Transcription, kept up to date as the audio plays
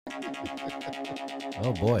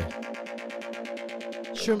Oh boy.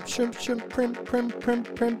 Shrimp, prim.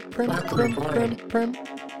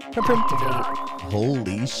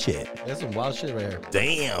 Holy shit. That's some wild shit right here.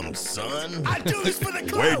 Damn, son. I do this for the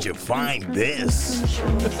club. Where'd you find this?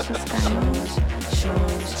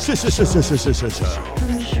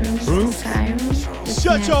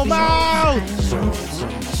 Shut your mouth!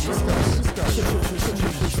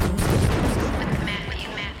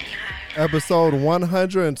 Episode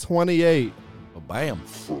 128. Oh, bam.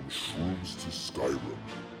 From Shrooms to Skyrim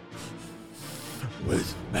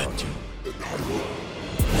With Matthew. and Hyrule.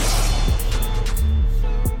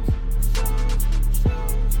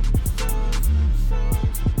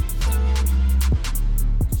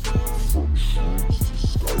 From Shrooms to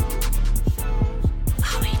Skyrim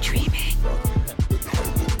Are we dreaming? and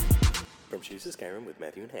Hyrule. From Shoes to Skyrim with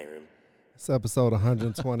Matthew and Hiram. It's episode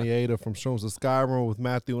 128 of From Shrooms to Skyrim with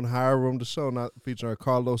Matthew and Hiram. The show not featuring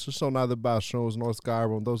Carlos. The show neither about Shrooms nor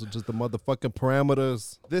Skyrim. Those are just the motherfucking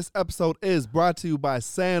parameters. This episode is brought to you by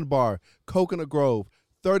Sandbar, Coconut Grove,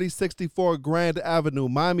 3064 Grand Avenue,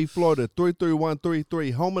 Miami, Florida,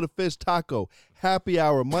 33133. Home of the Fish Taco. Happy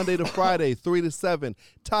hour, Monday to Friday, 3 to 7.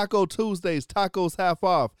 Taco Tuesdays, tacos half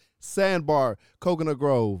off. Sandbar, Coconut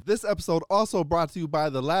Grove. This episode also brought to you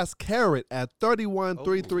by The Last Carrot at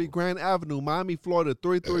 3133 Grand Avenue, Miami, Florida,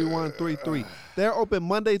 33133. They're open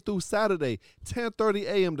Monday through Saturday, 10:30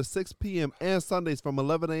 a.m. to 6 p.m. and Sundays from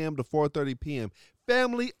 11 a.m. to 4:30 p.m.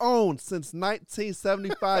 Family owned since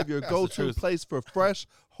 1975. Your go-to place for fresh,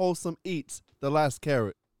 wholesome eats. The Last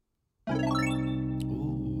Carrot.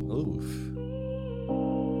 Oof.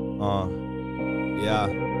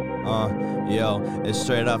 Yo, it's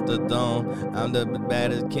straight off the dome. I'm the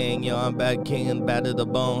baddest king, yo, I'm bad king and bad to the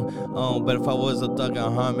bone. But if I was a thug in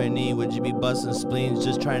harmony, would you be busting spleens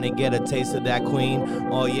just trying to get a taste of that queen?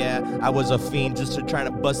 Oh yeah, I was a fiend just to trying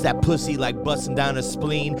to bust that pussy like busting down a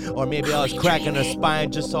spleen. Or maybe I was cracking her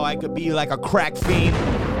spine just so I could be like a crack fiend.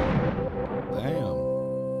 Damn.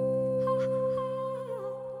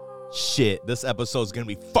 Shit, this episode's gonna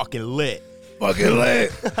be fucking lit. Fucking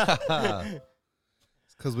lit.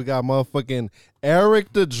 Because we got motherfucking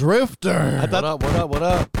Eric the Drifter. What up? I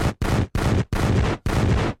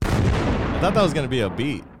thought that was gonna be a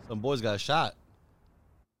beat. Some boys got shot.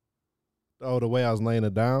 Oh, the way I was laying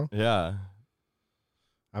it down? Yeah,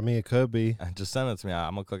 I mean, it could be. just send it to me.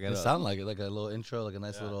 I'm gonna cook it It up. sounded like it, like a little intro, like a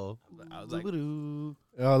nice little. I was like, Doo-ba-doo.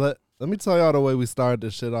 Let me tell y'all the way we started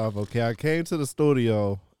this shit off, okay? I came to the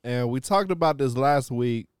studio, and we talked about this last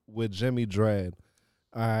week with Jimmy Dredd.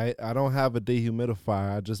 All right? I don't have a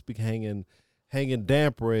dehumidifier. I just be hanging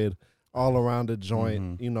damp red all around the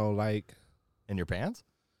joint, you know, like, in your pants?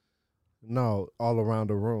 no, all around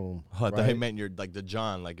the room. Oh, I thought right? you meant your like the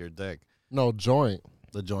John, like your dick. No, joint.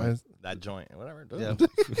 The joint. That joint, whatever. Yeah.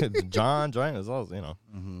 John joint is also, you know.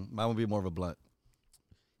 Mine would be more of a blunt.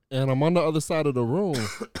 And I'm on the other side of the room,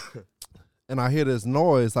 and I hear this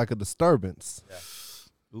noise like a disturbance.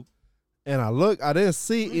 Yeah. Oop. And I look, I didn't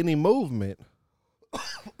see any movement.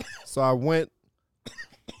 So I went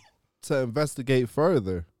to investigate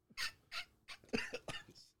further.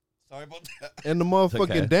 Sorry about that. And the motherfucking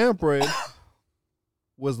okay. damp bread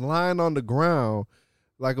was lying on the ground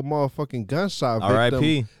like a motherfucking gunshot victim.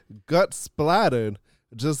 R.I.P. Gut splattered,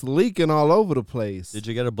 just leaking all over the place. Did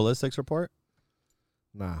you get a ballistics report?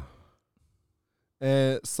 Nah.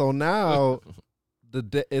 And so now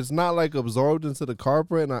it's not like absorbed into the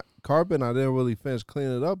carpet, and I didn't really finish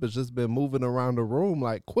cleaning it up. It's just been moving around the room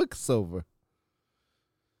like Quicksilver.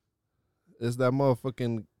 It's that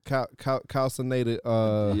motherfucking calcinated.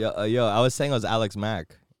 Yo, I was saying it was Alex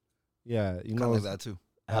Mack. Yeah, you Kind know of like it's that too.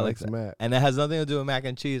 Alex Mack. And it has nothing to do with mac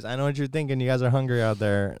and cheese. I know what you're thinking. You guys are hungry out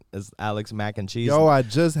there. It's Alex Mac and cheese. Yo, I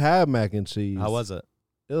just had mac and cheese. How was it?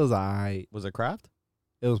 It was alright. Was it Kraft?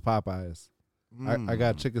 It was Popeyes. I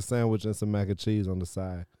got chicken sandwich and some mac and cheese on the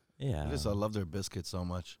side. Yeah. I love their biscuits so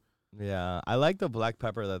much. Yeah. I like the black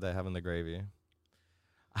pepper that they have in the gravy.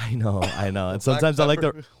 I know. And Black sometimes I like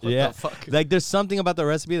the pepper? What yeah. the fuck? Like there's something about the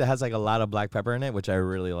recipe that has like a lot of black pepper in it, which I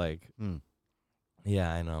really like. Mm.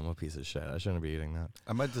 Yeah, I know. I'm a piece of shit. I shouldn't be eating that.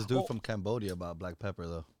 I met this dude from Cambodia about black pepper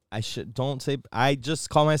though. I just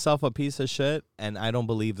call myself a piece of shit, and I don't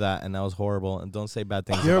believe that, and that was horrible. And don't say bad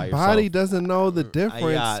things Your about body yourself. doesn't know the difference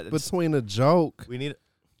yeah, between a joke We need.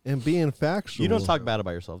 and being factual. You don't talk bad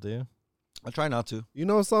about yourself, do you? I try not to. You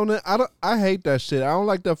know something? I hate that shit. I don't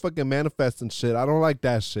like that fucking manifesting shit. I don't like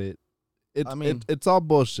that shit. It's all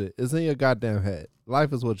bullshit. It's in your goddamn head.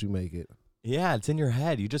 Life is what you make it. Yeah, it's in your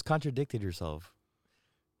head. You just contradicted yourself.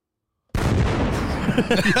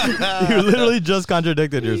 You literally just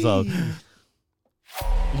contradicted yourself.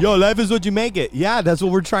 Yo, life is what you make it. Yeah, that's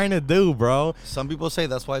what we're trying to do, bro. Some people say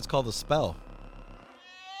that's why it's called the spell.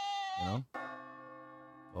 You know?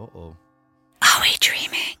 Uh-oh. Are we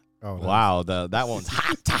dreaming? Oh, Wow, that one's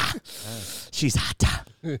hot. She's hot. All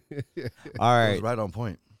That right, was right on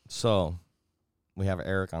point. so we have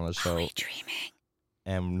Eric on the Are show, we dreaming?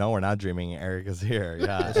 and no, we're not dreaming. Eric is here.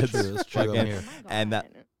 Yeah, It's true. It's true. I'm fucking- here. and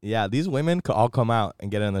yeah, these women could all come out and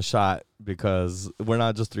get in the shot because we're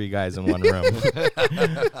not just three guys in one room.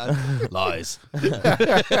 Lies.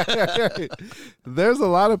 There's a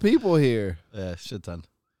lot of people here. Yeah, shit ton.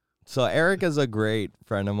 So Eric is a great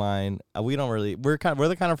friend of mine. We're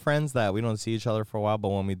the kind of friends that we don't see each other for a while, but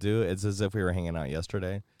when we do, it's as if we were hanging out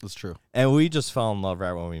yesterday. That's true. And we just fell in love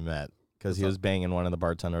right when we met because he was banging one of the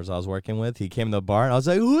bartenders I was working with. He came to the bar and I was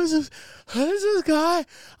like, Who is this guy?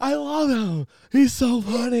 I love him. He's so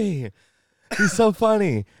funny. He's so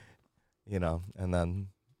funny. You know, and then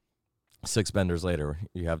 6 benders later,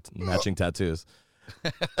 you have matching tattoos.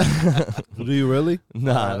 Do you really?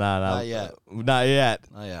 No. Not yet. Not yet.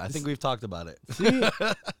 Oh, yeah. I think we've talked about it.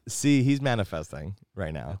 See, he's manifesting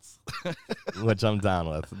right now, which I'm down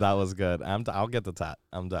with. That was good. I'll get the tat.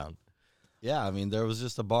 I'm down. Yeah, I mean, there was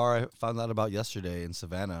just a bar I found out about yesterday in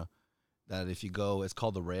Savannah that if you go, it's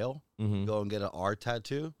called The Rail. Mm-hmm. Go and get an R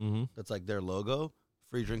tattoo. Mm-hmm. That's like their logo.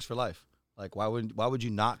 Free drinks for life. Like, why would you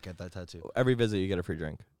not get that tattoo? Every visit, you get a free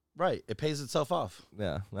drink. Right. It pays itself off.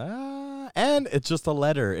 Yeah. And it's just a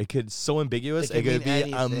letter. It could so ambiguous. It could be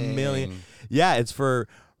mean a million. anything. Yeah, it's for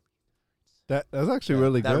That's actually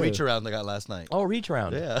really that good. reach around I got last night. reach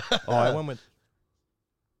around. Yeah. Oh, I went with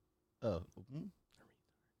Oh.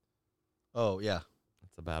 Oh, yeah.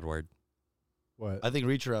 that's a bad word. What? I think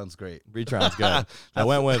reach around's great. Reach around's good. I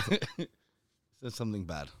went with It's something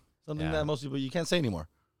bad. Something Yeah. that most people you can't say anymore.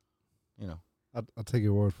 You know. I'll take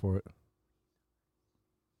your word for it.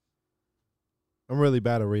 I'm really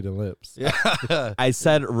bad at reading lips. Yeah. I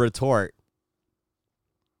said retort.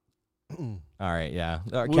 All right, yeah.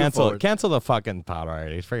 Move forward. Cancel the fucking pod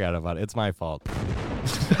already. Forget about it. It's my fault.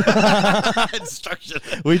 Instruction.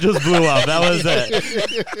 We just blew up. That was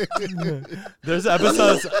it. There's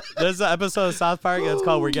an episode of South Park that's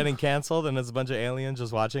called "We're Getting Canceled," and it's a bunch of aliens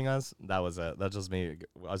just watching us. That was it. That's just me.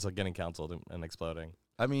 I was like getting canceled and exploding.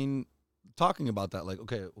 I mean, talking about that, like,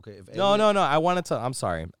 okay. If No. I'm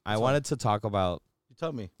sorry. I wanted to talk about You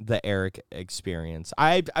tell me. the Eric experience.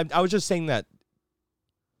 I was just saying that,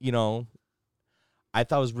 you know, I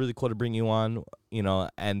thought it was really cool to bring you on, you know,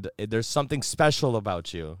 and there's something special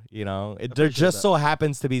about you, you know. There just that. so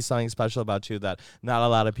happens to be something special about you that not a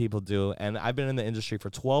lot of people do. And I've been in the industry for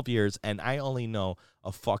 12 years, and I only know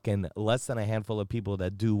a fucking less than a handful of people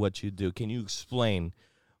that do what you do. Can you explain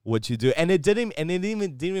what you do? And it didn't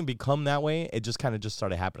even become that way. It just kind of just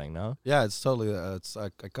started happening, no? Yeah, it's totally. It's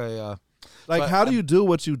like Like, So how do you do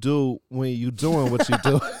what you do when you doing what you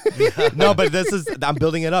do? No, but I'm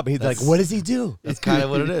building it up. He's like, what does he do? that's kind of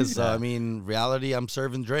what it is. So I mean, reality. I'm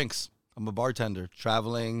serving drinks. I'm a bartender,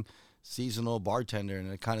 traveling, seasonal bartender,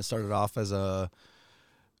 and it kind of started off as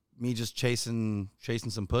me just chasing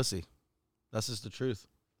some pussy. That's just the truth.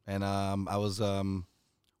 And I was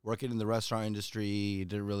working in the restaurant industry.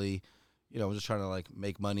 Didn't really, was just trying to like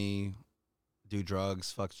make money, do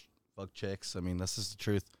drugs, fuck chicks. I mean, that's just the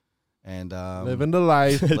truth. And Living the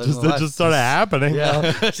life. It just started happening.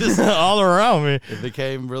 Yeah. Just all around me. it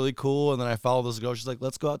became really cool, and then I followed this girl. She's like,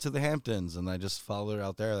 "Let's go out to the Hamptons," and I just followed her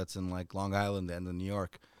out there. That's in like Long Island and in New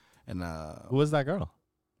York. And Who was that girl?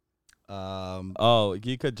 um, Oh,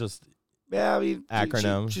 you could just. yeah, I mean,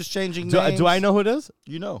 Acronym. She's changing Do names. I know who it is?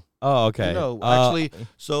 You know, Oh, okay. You know. Actually,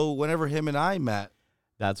 so whenever him and I met,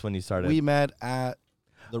 that's when you started. we met at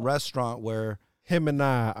the restaurant where Him and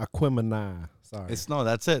I, Aquemini. Sorry.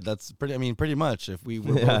 that's it. That's pretty. I mean, pretty much. If we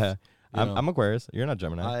were both, Yeah. you know. I'm Aquarius. You're not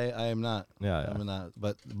Gemini. I am not. yeah. I'm not.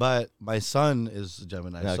 But my son is a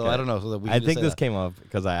Gemini, so Okay. I don't know. So that we I can just think say this that. came up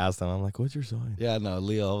because I asked him. I'm like, "What's your sign?" Yeah, no,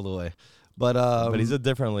 Leo all the way. But But he's a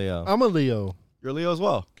different Leo. I'm a Leo. you're Leo as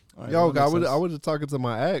well. All right, Yo, well, that makes I sense. was just talking to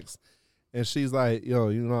my ex, and she's like, "Yo,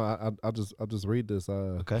 I'll just read this."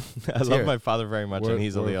 Okay. I hear love it. my father very much, Word- and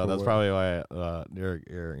he's a word Leo. for That's word. probably why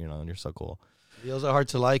you're so cool. Leos are hard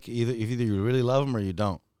to like. Either you really love them or you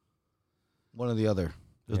don't. One or the other.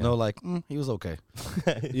 There's Yeah. no like. He was okay.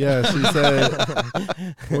 Yeah, she said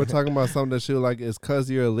we're talking about something that she was like, "It's 'cause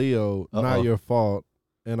you're a Leo, Uh-oh. not your fault."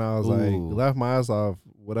 And I was like, Ooh. laugh my ass off,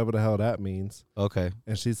 whatever the hell that means. Okay.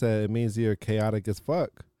 And she said it means you're chaotic as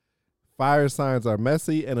fuck. Fire signs are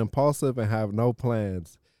messy and impulsive and have no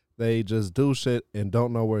plans. They just do shit and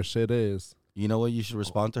don't know where shit is. You know what? You should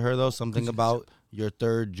respond to her though. Something about your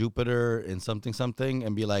third Jupiter in something,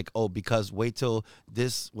 and be like, oh, because wait till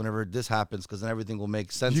whenever this happens, because then everything will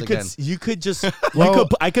make sense again. You could just Well,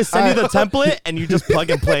 I could send you the template and you just plug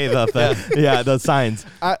and play the signs.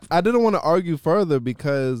 I didn't want to argue further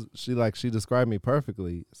because she described me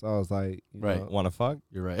perfectly. So I was like, you Right. know, Want to fuck?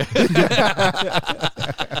 You're right.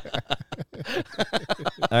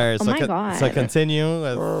 All right. Oh my God. So continue.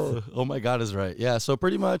 Oh my God is right. Yeah. So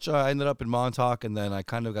pretty much I ended up in Montauk, and then I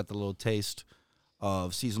kind of got the little taste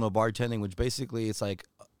of seasonal bartending, which basically it's like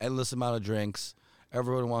endless amount of drinks.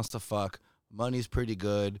 Everyone wants to fuck. Money's pretty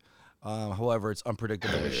good. However, it's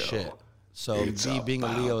unpredictable as shit. So me being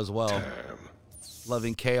a Leo as well,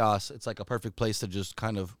 loving chaos, it's like a perfect place to just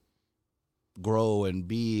kind of grow and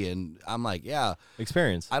be. And I'm like, yeah,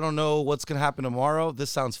 Experience. I don't know what's going to happen tomorrow. This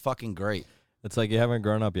sounds fucking great. It's like you haven't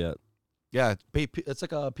grown up yet. Yeah, it's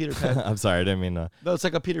like a Peter Pan. I'm sorry, I didn't mean to. No, it's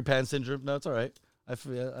like a Peter Pan syndrome. No, it's all right. It's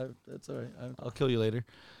all right. I'll kill you later.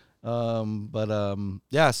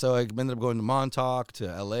 Yeah. So I ended up going to Montauk, to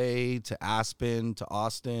L.A., to Aspen, to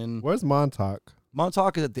Austin. where's Montauk?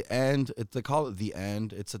 Montauk is at the end. They call it the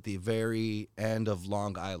end. It's at the very end of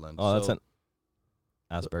Long Island. Oh, that's so, an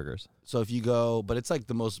Asperger's. So if you go, but it's like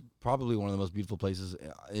probably one of the most beautiful places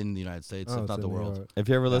in the United States, Oh, if it's not in the New world. York. If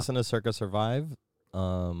you ever Yeah. listen to Circa Survive,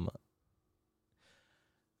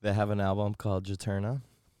 they have an album called Jaterna,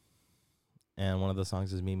 and one of the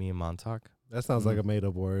songs is Meet Me in Montauk. That sounds like a made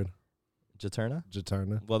up word. Jaterna?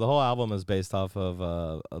 Jaterna. Well, the whole album is based off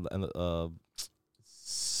of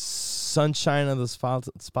Sunshine of the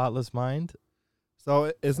Spotless Mind.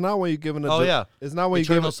 So it's not when you're giving a Oh yeah, it's not when you're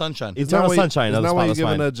Eternal giving Sunshine. it's Eternal not when- Sunshine It's of the not when you're Spotless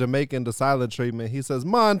giving Mind. a Jamaican the silent treatment. He says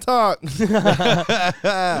Montauk.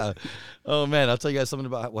 Oh man, I'll tell you guys something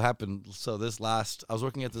about what happened. So I was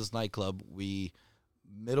working at this nightclub.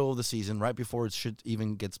 Middle of the season, right before shit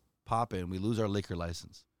even gets popping, we lose our liquor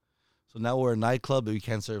license. So now we're a nightclub, but we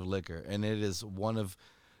can't serve liquor, and it is one of.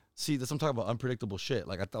 See, that's what I'm talking about, unpredictable shit.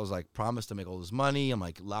 Like I was like promised to make all this money. I'm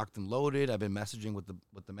like locked and loaded. I've been messaging with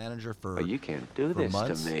the manager for. You can't do for this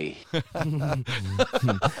months. to me.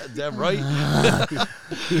 Damn right.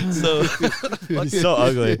 So He's so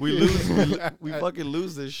ugly. we fucking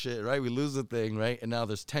lose this shit, right? We lose the thing, right? And now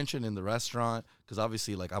there's tension in the restaurant because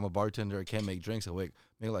obviously, like, I'm a bartender. I can't make drinks. I make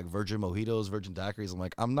like virgin mojitos, virgin daiquiris. I'm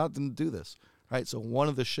like, I'm not gonna do this, right? So one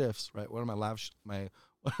of the shifts, right? One of my last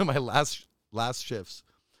shifts,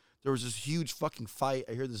 there was this huge fucking fight.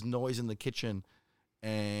 I hear this noise in the kitchen,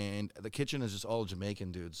 and the kitchen is just all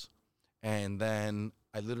Jamaican dudes. And then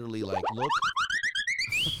I literally like look.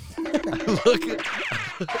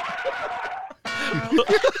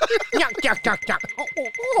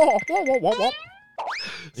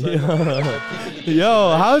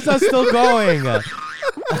 Yo, how is that still going?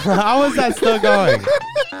 How is that still going?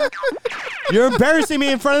 You're embarrassing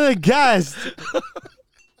me in front of the guest.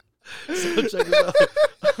 So check this out.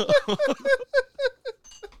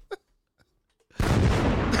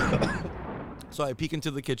 So I peek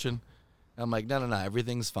into the kitchen. And I'm like, no,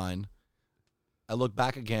 everything's fine. I look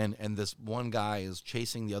back again, and this one guy is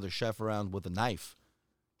chasing the other chef around with a knife.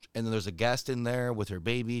 And then there's a guest in there with her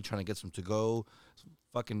baby trying to get some to-go, some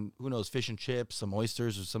fucking, who knows, fish and chips, some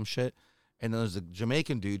oysters or some shit. And then there's a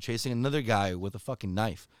Jamaican dude chasing another guy with a fucking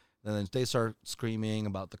knife. And then they start screaming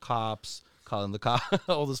about the cops, calling the cops,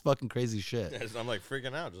 all this fucking crazy shit. I'm like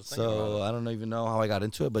freaking out just thinking about So it. I don't even know how I got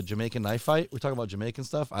into it, but Jamaican knife fight. We're talking about Jamaican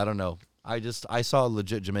stuff. I don't know. I saw a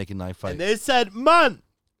legit Jamaican knife fight. And they said, "Man,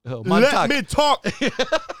 Oh, let Montauk. me talk."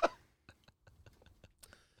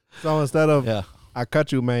 So instead of Yeah. I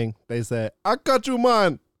cut you, man, they said I cut you,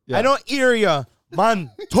 man. Yeah. I don't hear ya,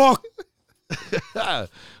 man. Talk. Well,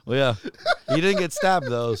 yeah. He didn't get stabbed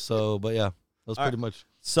though. So, but yeah, that was All pretty much.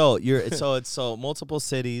 So it's multiple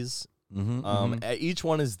cities. Mm-hmm, Each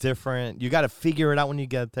one is different. You got to figure it out when you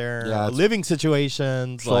get there. Yeah, it's- Living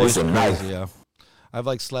situations. Always Like, crazy, yeah. I've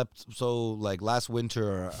like slept. So like last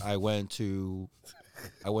winter, I went to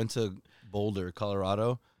Boulder,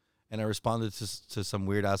 Colorado, and I responded to some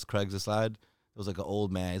weird ass Craigslist ad. It was like an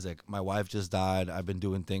old man. He's like, my wife just died. I've been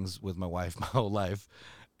doing things with my wife my whole life,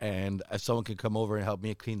 and if someone could come over and help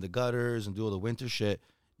me clean the gutters and do all the winter shit,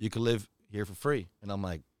 you could live here for free. And I'm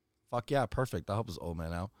like, fuck yeah, perfect. I'll help this old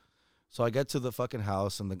man out. So I get to the fucking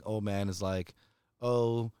house, and the old man is like,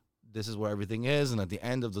 oh, this is where everything is. And at the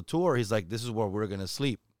end of the tour, he's like, this is where we're going to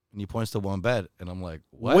sleep. And he points to one bed. And I'm like,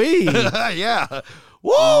 what? We. Yeah.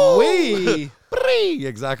 Woo! We.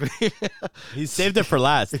 Exactly. He saved it for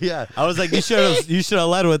last. Yeah. I was like, you should have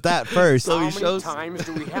led with that first. So How he many shows. times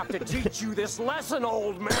do we have to teach you this lesson,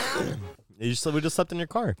 old man? We just slept in your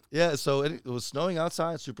car. Yeah. So it was snowing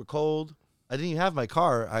outside, super cold. I didn't even have my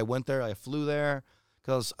car. I went there. I flew there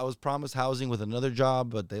because I was promised housing with another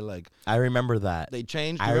job, but they I remember that. they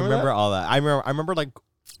changed. I You remember that? all that. I remember like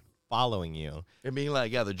following you. It being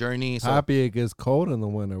like, yeah, the journey. So Happy it gets cold in the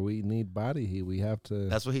winter. We need body heat. We have to.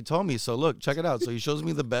 that's what he told me. So look, check it out. So he shows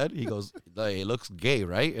me the bed. He goes, "It looks gay,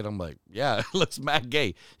 right?" And I'm like, "Yeah, it looks mad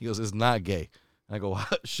gay." He goes, "It's not gay." And I go,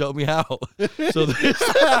 "Show me how." So this,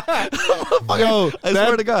 Yo, I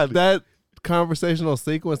swear to God. that conversational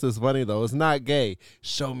sequence is funny though. It's not gay.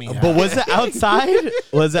 Show me. But was it outside?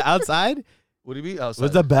 Was it outside? What do you mean outside?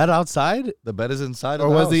 Was the bed outside? The bed is inside Or of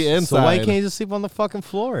the was house. he inside? So why can't you just sleep on the fucking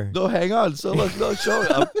floor? No, hang on. So look, no, show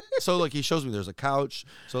it. So look, he shows me there's a couch.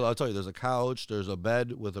 So I'll tell you, there's a couch. There's a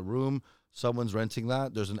bed with a room. Someone's renting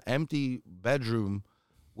that. There's an empty bedroom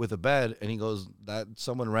with a bed, and he goes, "That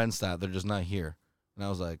someone rents that. They're just not here." And I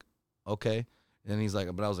was like, "Okay." And he's like,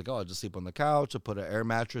 "But I was like, oh, I'll just sleep on the couch. I'll put an air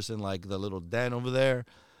mattress in like the little den over there."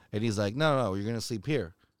 And he's like, "No, you're gonna sleep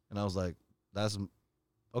here." And I was like, "That's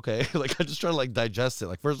okay." Like I just try to like digest it.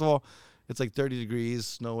 Like first of all, it's like 30 degrees,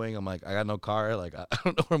 snowing. I'm like, I got no car. Like I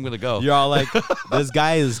don't know where I'm gonna go. You're all like, this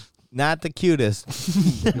guy is not the cutest.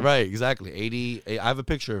 Right, exactly. 80. I have a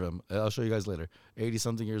picture of him. I'll show you guys later. 80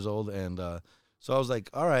 something years old, and so I was like,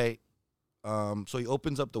 all right. So he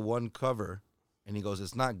opens up the one cover, and he goes,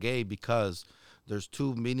 "It's not gay because there's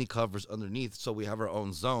two mini covers underneath, so we have our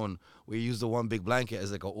own zone. We use the one big blanket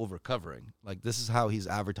as like a over covering. Like this is how he's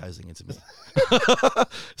advertising it to me."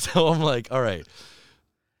 So I'm like, all right,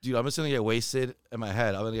 dude, I'm just gonna get wasted in my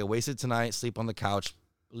head. I'm gonna get wasted tonight, sleep on the couch,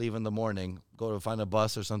 leave in the morning, go to find a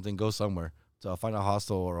bus or something, go somewhere. So I'll find a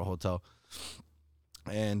hostel or a hotel.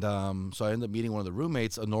 And so I ended up meeting one of the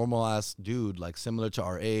roommates, a normal ass dude, like similar to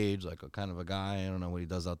our age, like a kind of a guy. I don't know what he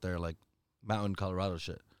does out there, like mountain Colorado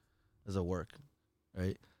shit. Does it work?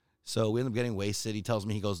 Right? So we end up getting wasted. He tells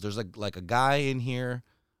me, he goes, "There's like a guy in here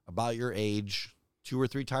about your age 2 or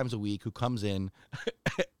 3 times a week who comes in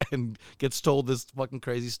and gets told this fucking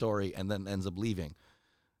crazy story and then ends up leaving."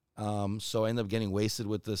 So I end up getting wasted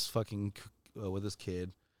with this fucking with this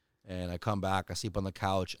kid, and I come back, I sleep on the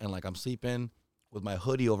couch, and like I'm sleeping with my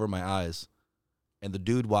hoodie over my eyes, and the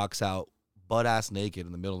dude walks out butt ass naked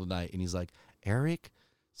in the middle of the night, and he's like, "Eric,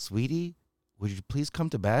 sweetie, would you please come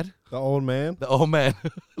to bed?" The old man. The old man,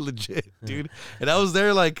 legit, dude. And I was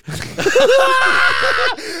there like,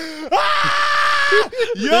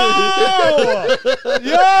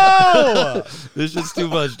 Yo! this shit's too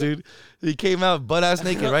much, dude. He came out butt ass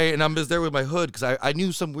naked, right? And I'm just there with my hood because I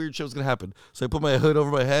knew some weird shit was gonna happen. So I put my hood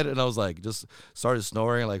over my head, and I was like, just started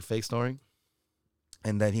snoring, like fake snoring.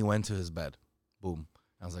 And then he went to his bed. Boom.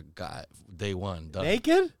 I was like, God, day one, done.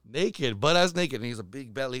 Naked, butt ass naked. And he's a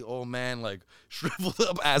big belly old man, like shriveled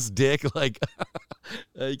up ass dick. Like,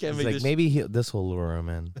 you can't make Like this. maybe this will lure him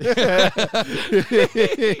in.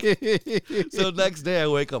 So next day I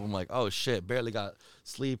wake up, I'm like, oh shit, barely got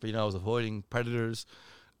sleep. You know, I was avoiding predators.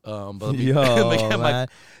 But let me- let me get my- Man.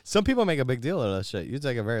 Some people make a big deal of that shit. You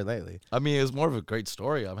take it very lightly. I mean, it was more of a great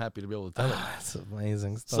story. I'm happy to be able to tell it. That's an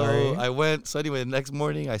amazing story. So I went. So anyway, the next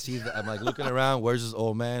morning I see that I'm like looking around. Where's this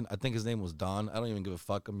old man? I think his name was Don. I don't even give a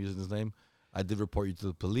fuck. I'm using his name. I did report you to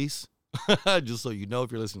the police, just so you know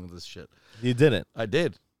if you're listening to this shit. You didn't. I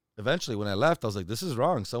did. Eventually, when I left, I was like, this is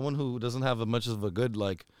wrong. Someone who doesn't have much of a good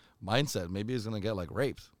like mindset, maybe is gonna get like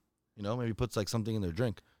raped. You know, maybe puts like something in their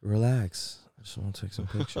drink. Relax. I just want to take some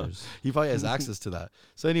pictures. He probably has access to that.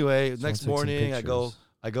 So anyway, Just next wanna take some morning pictures.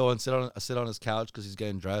 I go and sit on his couch because he's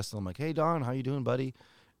getting dressed, and I'm like, "Hey Don, how you doing, buddy?"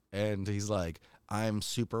 And he's like, "I'm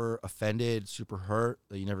super offended, super hurt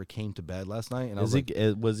that you never came to bed last night." And I was like,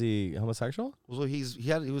 Was he homosexual? "Well, he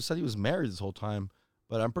said he was married this whole time,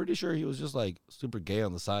 but I'm pretty sure he was just like super gay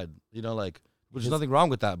on the side, you know, like which is nothing wrong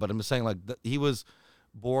with that. But I'm just saying like he was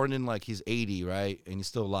born in like he's 80, right, and he's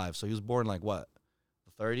still alive, so he was born like what,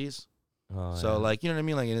 the 30s." Oh, So yeah. like, you know what I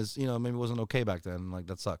mean? Like it is, you know, maybe it wasn't okay back then. Like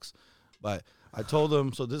that sucks. But I told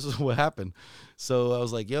him, so this is what happened. So I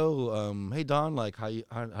was like, yo, hey Don, like how do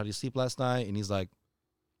you sleep last night? And he's like,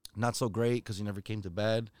 not so great because you never came to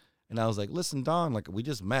bed. And I was like, listen, Don, like we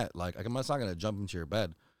just met. Like I'm not gonna jump into your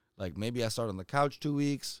bed. Like maybe I started on the couch 2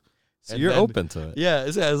 weeks. So and you're then- open to it. Yeah, I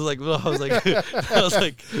was like, I was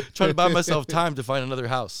like trying to buy myself time to find another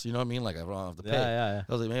house. You know what I mean? Like I don't have to pay. Yeah.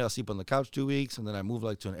 I was like, maybe I'll sleep on the couch 2 weeks, and then I move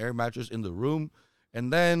like to an air mattress in the room,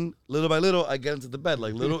 and then little by little I get into the bed,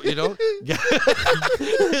 like little, you know,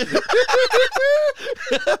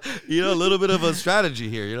 a little bit of a strategy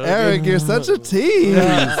here. You know, what I mean? Eric, you're such a tease.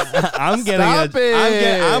 I'm getting Stop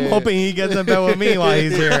it. I'm hoping he gets in bed with me while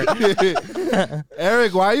he's here.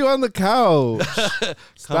 Eric, why are you on the couch? Come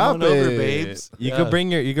Stop on over, it. babes. You Yeah, could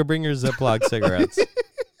bring your Ziploc cigarettes.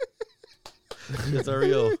 it's a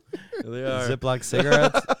real. They are. Ziploc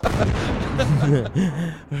cigarettes.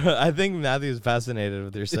 I think Matthew's fascinated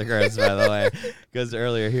with your cigarettes, by the way, because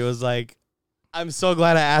earlier he was like, "I'm so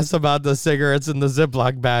glad I asked about the cigarettes in the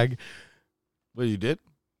Ziploc bag." Wait, you did?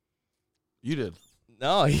 You did.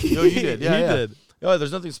 No, No, you did. Yeah, he yeah. did. Oh,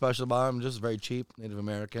 there's nothing special about them. Just very cheap, Native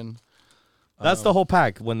American. That's the whole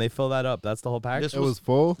pack. When they fill that up, that's the whole pack. This It was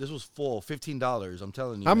full. This was full, $15. I'm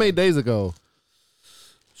telling you. How many man. days ago?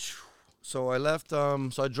 So I left. So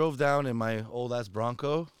I drove down in my old ass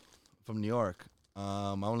Bronco from New York.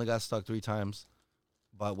 I only got stuck 3 times.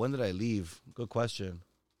 But when did I leave? Good question.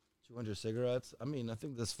 200 cigarettes. I mean, I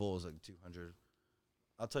think this full is like 200.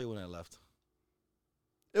 I'll tell you when I left.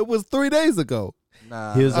 It was 3 days ago.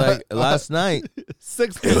 Nah. He was like, last night.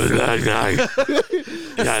 60, It was that night.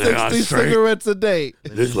 Yeah, they are 60 straight. cigarettes a day.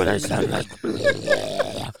 This is what I sound like.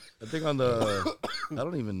 I think on the. I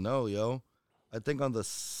don't even know, yo. I think on the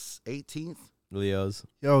 18th. Leo's.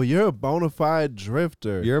 Yo, you're a bona fide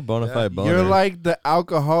drifter. You're a bona fide boner. You're like the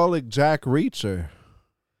alcoholic Jack Reacher.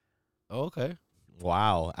 Oh, okay.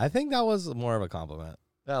 Wow. I think that was more of a compliment.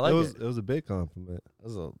 Yeah, I like it. It was a big compliment.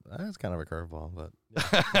 That's kind of a curveball, but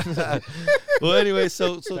Well, anyway,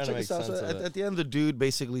 so Trying to check make this out. sense So of it. at the end, the dude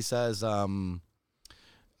basically says, "I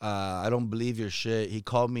don't believe your shit." He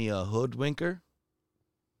called me a hoodwinker.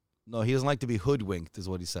 No, he doesn't like to be hoodwinked, is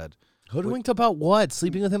what he said. hoodwinked about what?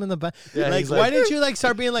 Sleeping with him in the bed? Yeah, like, he's why like- didn't you like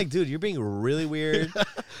start being like, dude, you're being really weird,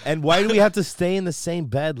 and why do we have to stay in the same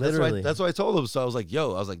bed? Literally, That's why I told him. So I was like,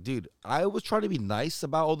 "Yo," I was like, "Dude, I was trying to be nice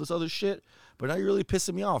about all this other shit, but now you're really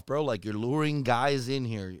pissing me off, bro. Like, you're luring guys in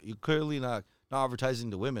here. You're clearly not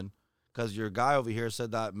advertising to women, because your guy over here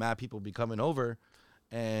said that mad people be coming over,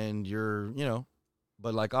 and you're,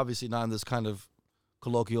 but like obviously not in this kind of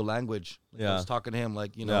colloquial language. Like, I Yeah. was talking to him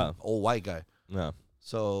like, Yeah. old white guy. no.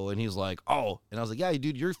 So, and he's like, "Oh," and I was like, "Yeah,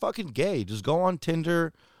 dude, you're fucking gay. Just go on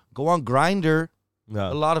Tinder, go on Grindr. A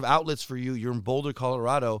No. lot of outlets for you. You're in Boulder,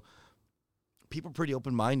 Colorado. People are pretty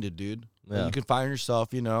open-minded, dude. Like, Yeah. you can find yourself,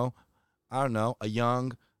 I don't know, a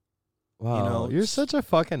young." Wow, you're such a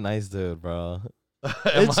fucking nice dude, bro. Am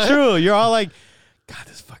It's I? true. You're all like, God,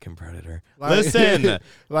 this fucking predator. Like- Listen,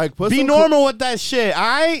 Like, put be some normal with that shit, all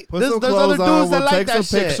right? Put There's some other clothes dudes on. that We'll like take that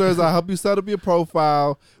some shit. pictures. I'll help you set up your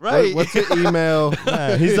profile. Right. What's your email?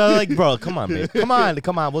 Yeah, he's all like, bro, come on, babe. Come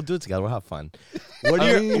on. We'll do it together. We'll have fun. What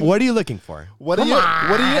are you looking for? What are Come your on.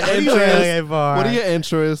 What are your What are you interests? looking for? What are your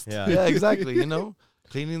interests? Yeah. Yeah, exactly.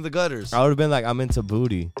 Cleaning the gutters. I would have been like, I'm into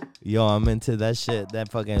booty. Yo, I'm into that shit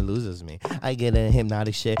that fucking loses me. I get in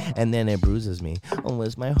hypnotic shit and then it bruises me. Oh,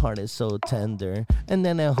 my heart is so tender. And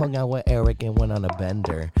then I hung out with Eric and went on a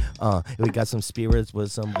bender. We got some spirits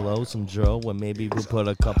with some blow, some drill, where maybe we put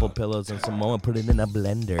a couple pillows and some more and put it in a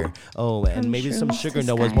blender. Oh, and From maybe some shrooms sugar to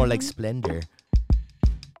that was more like Skyrim. Splendor.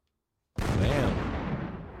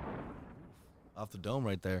 Damn. Off the dome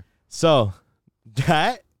right there. So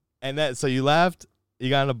that and that. So you left. You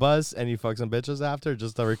got on a bus and you fucked some bitches after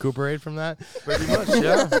just to recuperate from that. Pretty much,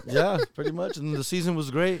 yeah. Yeah, pretty much. And the season was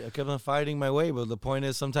great. I kept on fighting my way, but the point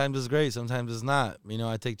is sometimes it's great, sometimes it's not.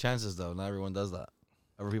 I take chances, though. Not everyone does that.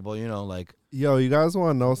 Other people, like, Yo, you guys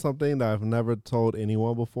want to know something that I've never told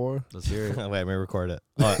anyone before? let's hear it. Wait, let me record it.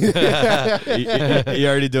 You're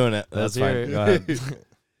already doing it. That's Let's hear fine. it. Go ahead.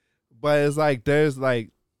 But it's like there's like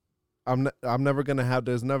I'm never gonna have.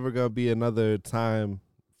 There's never gonna be another time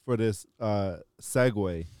for this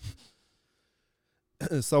segue.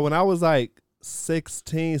 So when I was like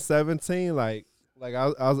 16, 17, like I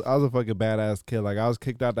was a fucking badass kid. Like I was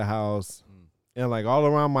kicked out the house, and like all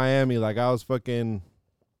around Miami, like I was fucking,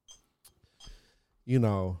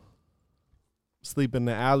 sleeping in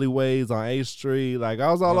the alleyways on 8th Street. Like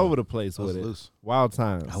I was all over the place I was with it. loose. Wild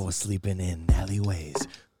times. I was sleeping in alleyways.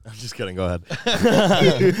 I'm just kidding. Go ahead.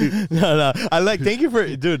 No. Thank you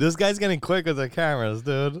for, dude. This guy's getting quick with the cameras,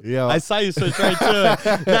 dude. Yeah. I saw you switch right to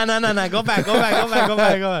it. No. Go back.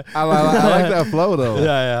 I like that flow though.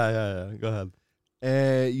 Yeah. Go ahead.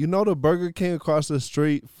 And the Burger King across the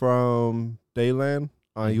street from Dayland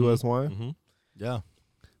on US 1? Mm-hmm. Yeah.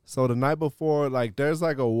 So the night before, like there's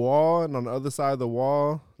like a wall, and on the other side of the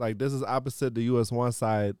wall, like this is opposite the US 1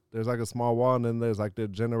 side, there's like a small wall, and then there's like the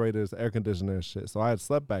generators, air conditioner and shit. So I had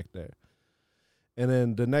slept back there. And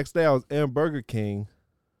then the next day I was in Burger King,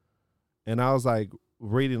 and I was like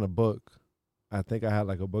reading a book. I think I had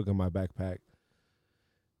like a book in my backpack.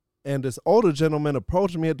 And this older gentleman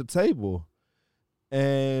approached me at the table.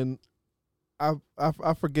 And I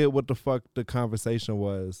forget what the fuck the conversation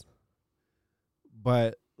was.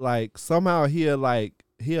 But like somehow he had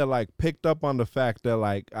picked up on the fact that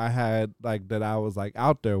like I had like that I was like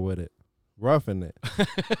out there with it. roughing it.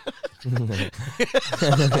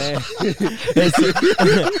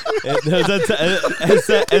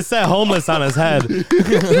 It said homeless on his head.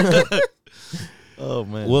 Oh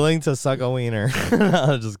man, Willing to suck a wiener.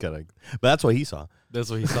 I'm just kidding. But that's what he saw.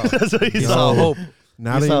 that's what he saw. That's what he He saw. saw hope.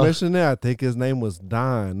 Now You that saw- you mention that, I think his name was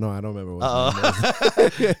Don. No, I don't remember what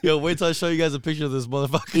his name was. Yo, wait till I show you guys a picture of this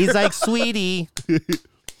motherfucker. He's like, sweetie,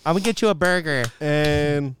 I'm gonna get you a burger.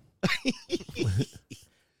 And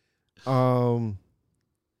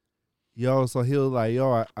yo, so he was like,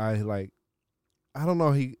 yo, I like, I don't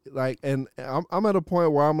know, he like, and I'm at a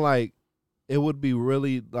point where I'm like, it would be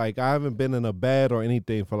really like, I haven't been in a bed or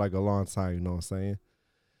anything for like a long time, you know what I'm saying?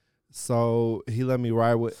 So he let me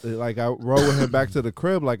ride with, like, I rode with him back to the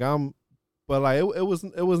crib, like but like it was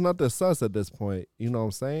nothing sus at this point, you know what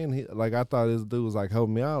I'm saying? He, like, I thought this dude was like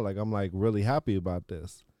helping me out, like I'm like really happy about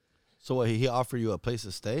this. So what? He offered you a place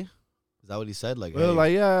to stay? Is that what he said? Like, Well, hey,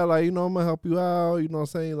 like, yeah, like, you know, I'm gonna help you out. You know what I'm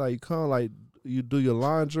saying? Like, you come, like, you do your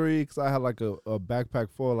laundry. Because I had, like, a backpack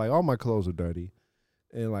full. Like, all my clothes are dirty.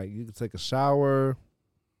 And, like, you can take a shower.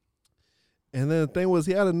 And then the thing was,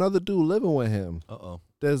 he had another dude living with him. uh-oh.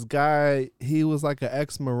 This guy, he was, like, an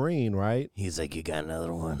ex-Marine, right? He's like, you got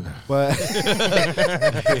another one. But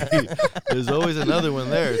There's always another one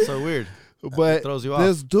there. It's so weird. but throws you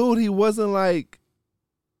this off. dude, he wasn't, like,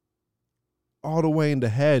 all the way in the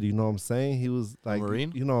head, you know what I'm saying? He was, like,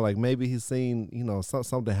 Marine? you know, like, maybe he's seen, you know,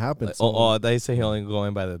 something happen Like, to him. they say he only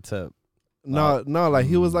going by the tip. No, like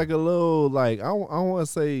he was like a little like I don't want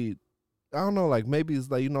to say, I don't know, like maybe it's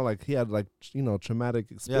like, you know, like he had like, you know, traumatic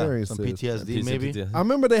Yeah, experiences. some PTSD maybe. I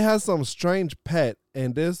remember they had some strange pet,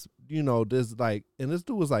 and this, you know, this like, and this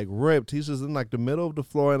dude was like ripped. He's just in like the middle of the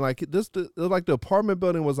floor, and like it was like the apartment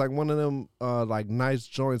building was like one of them like nice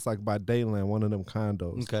joints like by Dayland, one of them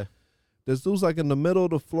condos. Okay. This dude's like in the middle of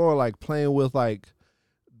the floor, like playing with like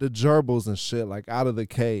the gerbils and shit, like out of the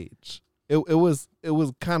cage. It was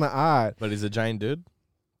kind of odd. But he's a giant dude.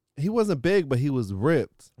 He wasn't big, but he was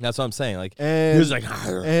ripped. That's what I'm saying. Like, And he was like,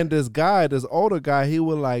 and this guy, this older guy, he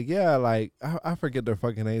was like, yeah, like I forget their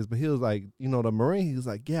fucking names, but he was like, you know, the Marine. He was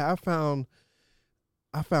like, yeah, I found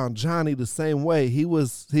Johnny the same way. He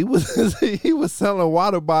was he was selling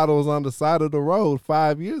water bottles on the side of the road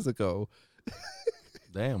 5 years ago.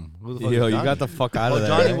 Damn. Who the fuck yo, is you Johnny? got the fuck out Oh, of there.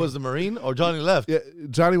 Johnny right? was the Marine, or Johnny left? Yeah,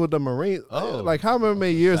 Johnny with the Marine. Oh. Like how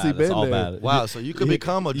many years he Bad, that's been all there? bad. Wow, so you could You-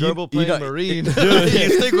 become a you- gerbil you playing don't- Marine. Dude,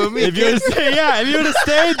 You stick with me. If you would have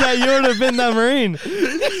stayed that, you would have been that Marine.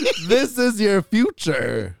 This is your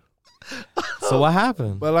future. So what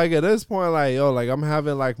happened? But like at this point, like yo, like I'm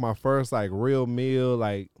having like my first like real meal,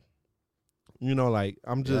 like you know, like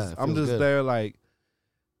I'm Yeah, just it I'm feels just good. there like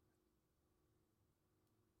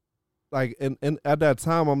and at that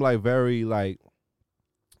time I'm like very like,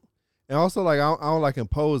 and also like I don't like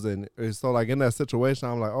imposing. And so like in that situation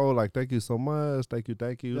I'm like, oh, like thank you so much, thank you.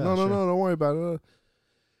 Yeah, No, sure. don't worry about it.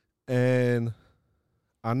 And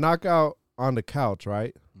I knock out on the couch,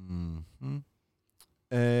 right? Mm-hmm.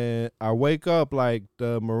 And I wake up like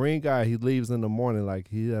the Marine guy, he leaves in the morning, like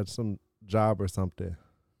he had some job or something.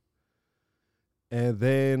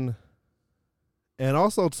 And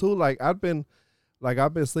also too, like I've been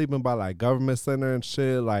sleeping by like government center and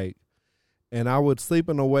shit, like, and I would sleep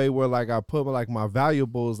in a way where like I put like my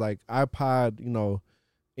valuables, like iPod, you know,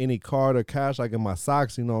 any card or cash, like in my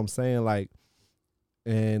socks, you know what I'm saying, like,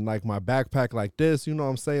 and like my backpack like this, you know what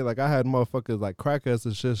I'm saying? Like I had motherfuckers like crackers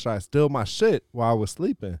and shit try to steal my shit while I was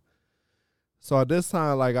sleeping. So at this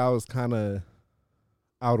time, like I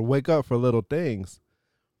would wake up for little things.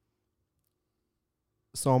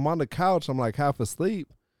 So I'm on the couch, I'm like half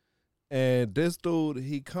asleep, and this dude,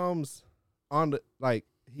 he comes on the like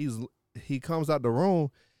he comes out the room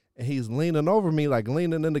and he's leaning over me, like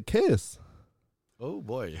leaning in the kiss. Oh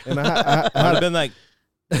boy. And I would have been like,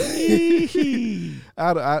 I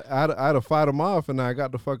had to fight him off, and I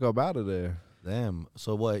got the fuck up out of there. Damn.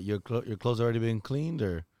 So what? Your clothes already been cleaned,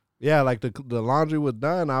 or? Yeah, like the laundry was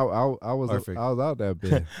done. I was Perfect. I was out that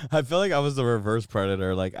bit. I feel like I was the reverse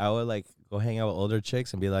predator. Like I would like go hang out with older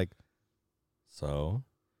chicks and be like, so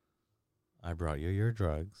I brought you your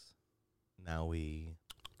drugs. Now we.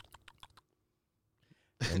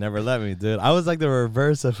 They never let me, dude. I was like the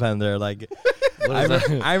reverse offender. Like I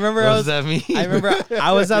remember What I does was that mean? I remember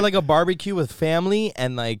I was at like a barbecue with family,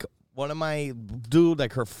 and like one of my dude,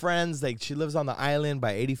 like her friends, like she lives on the island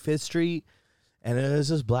by 85th Street, and it was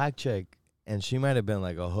this black chick, and she might have been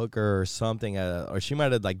like a hooker or something, or she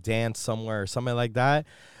might have like danced somewhere or something like that.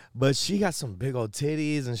 But she got some big old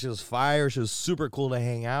titties, and she was fire. She was super cool to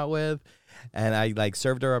hang out with, and I like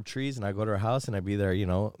served her up trees, and I go to her house, and I'd be there, you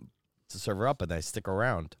know, to serve her up, and I stick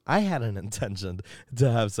around. I had an intention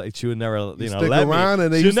to have sex. She would never, stick let around me.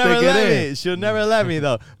 and then She you would never stick it let in. me. She would never let me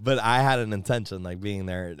though. But I had an intention, like being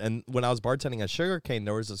there. And when I was bartending at Sugarcane,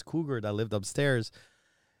 there was this cougar that lived upstairs.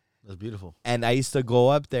 That's beautiful. And I used to go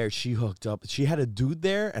up there. She hooked up. She had a dude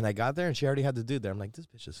there, and I got there, and she already had the dude there. I'm like, this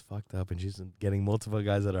bitch is fucked up, and she's getting multiple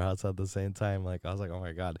guys at her house at the same time. Like, I was like, oh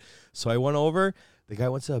my god. So I went over. The guy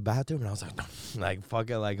went to the bathroom, and I was like, like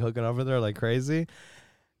fucking like hooking over there like crazy.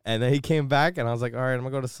 And then he came back, and I was like, all right, I'm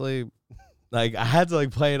gonna go to sleep. Like, I had to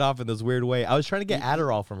like play it off in this weird way. I was trying to get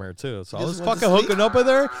Adderall from her too, so I was just went to fucking sleep? hooking up with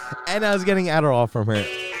her, and I was getting Adderall from her.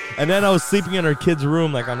 And then I was sleeping in her kid's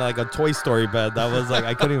room, like on like a Toy Story bed that was like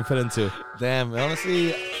I couldn't even fit into. Damn,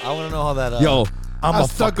 honestly, I want to know how that. Yo, I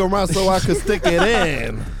stuck around so I could stick it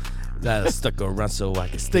in. That stuck around so I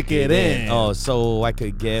could Stick it in. Oh, so I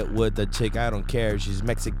could get with the chick. I don't care. She's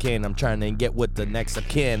Mexican. I'm trying to get with the next of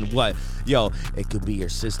kin. What? Yo, it could be your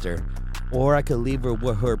sister. Or I could leave her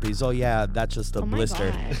with herpes. Oh, yeah, that's just a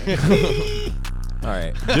blister. All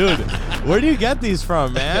right. Dude, where do you get these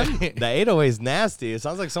from, man? The 808 is nasty. It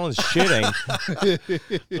sounds like someone's shitting.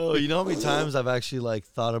 Oh, you know how many times I've actually like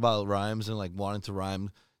thought about rhymes and like wanted to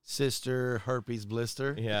rhyme sister, herpes,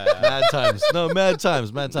 blister. Yeah. Mad times. No, mad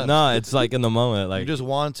times. No, it's like in the moment. You Like, just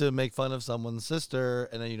want to make fun of someone's sister,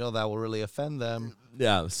 and then you know that will really offend them.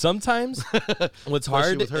 yeah. Sometimes what's Especially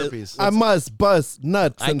hard with herpes. I must bust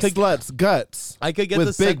nuts I and could- sluts guts I could get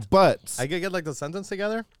with the big butts. I could get like the sentence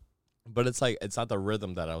together, but it's like it's not the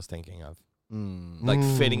rhythm that I was thinking of. Mm. Like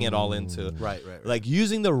fitting it all into Right. like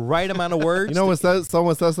using the right amount of words. You know when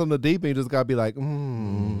someone says something deep and you just gotta be like,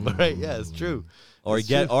 Right. Yeah, it's true. or it's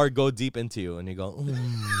get true. or go deep into you and you go.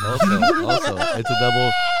 Also, it's a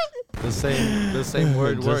double. The same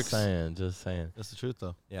word just works. Just saying. That's the truth,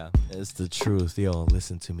 though. Yeah, it's the truth. Yo,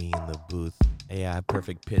 listen to me in the booth. Yeah,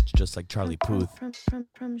 perfect pitch, just like Charlie Puth. From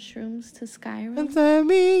shrooms to Skyrim. And turn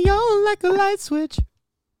me on like a light switch.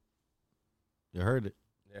 You heard it.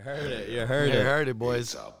 You heard it. You heard You it. heard it,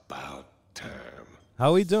 boys. About time. How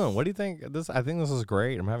are we doing? What do you think? I think this is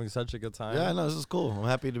great. I'm having such a good time. Yeah, no, this is cool. I'm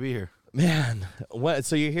happy to be here. Man, what?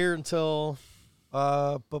 So you're here until,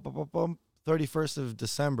 31st of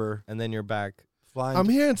December, and then you're back. flying. I'm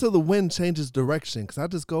here until the wind changes direction because I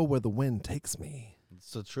just go where the wind takes me.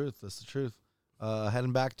 It's the truth. That's the truth.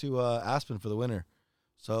 Heading back to Aspen for the winter.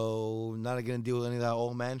 So not going to deal with any of that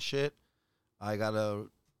old man shit. I got a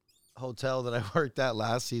hotel that I worked at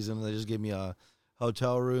last season. They just gave me a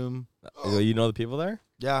hotel room. You know the people there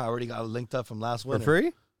Yeah, I already got linked up from last for winter.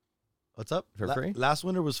 free? What's up? For free? Last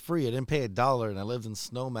winter was free. I didn't pay $1, and I lived in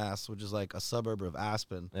Snowmass, which is like a suburb of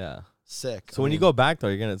Aspen. Yeah. Sick. So when you go back though,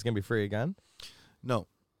 it's gonna be free again, no,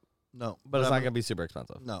 but it's not gonna be super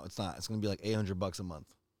expensive. No, it's not. It's gonna be like $800 a month.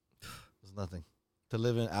 It's nothing to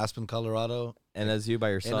live in Aspen, Colorado, And as you by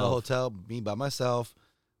in a yourself, hotel, me by myself.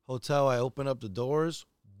 Hotel. I open up the doors.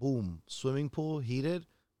 Boom. Swimming pool, heated.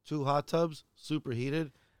 2 hot tubs, super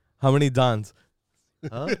heated. how many dons?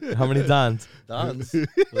 Huh? How many dons? Dons.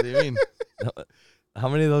 What do you mean? How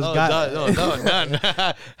many of those Oh, guys? no, none.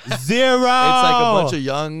 It's Zero. like a bunch of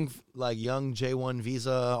young J1 visa,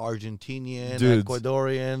 Argentinian, Dudes.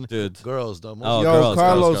 Ecuadorian dudes. girls. Though. Oh, Yo, girls,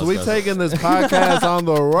 Carlos, girls, we girls. taking this podcast on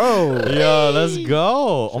the road. Yo, let's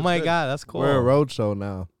go. Oh my good. god, that's cool. We're a road show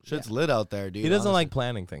now. Shit's lit out there, dude. He doesn't honestly. like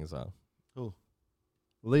planning things though.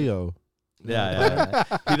 Leo. Yeah.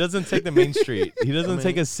 He doesn't take the main street. He doesn't I mean-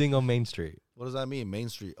 take a single main street. What does that mean? Main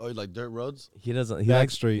Street? Oh, you like dirt roads? He doesn't. He Back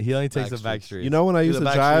likes, streets. He only takes the Back back streets. streets. You know when I You're used the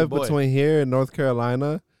to Backstreet drive Boy. between here and North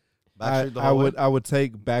Carolina, Backstreet the I whole would way? I would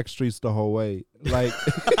take back streets the whole way, like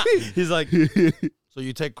he's like, So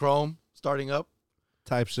you take Chrome starting up?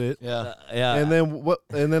 type shit. Yeah. yeah. And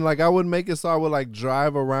then like I would make it so I would like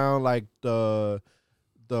drive around like the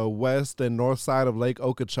west and north side of Lake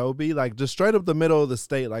Okeechobee, like just straight up the middle of the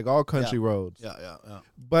state, like all country roads. Yeah.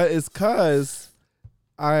 But it's cause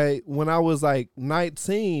when I was like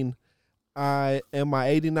 19, I in my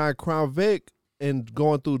 '89 Crown Vic and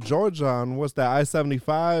going through Georgia on what's that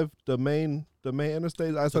I-75, the main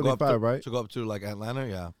interstate I-75, right? To go up to like Atlanta,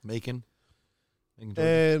 yeah. Macon. Georgia.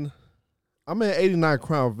 And I'm in '89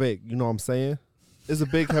 Crown Vic. You know what I'm saying? It's a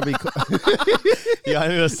big heavy. Yeah, I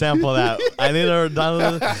need to sample that. I need to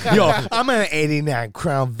download. Yo, I'm an 89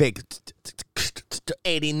 Crown Vic.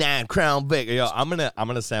 89 Crown Vic. Yo, I'm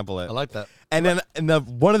gonna sample it. I like that. And then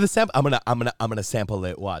one of the sample, I'm gonna sample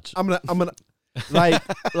it. Watch. I'm gonna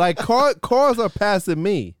like cars are passing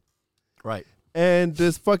me, Right. and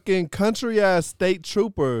this fucking country ass state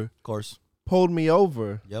trooper Of course. pulled me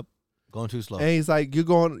over, Yep. Going too slow. and he's like,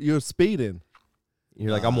 "You're speeding,"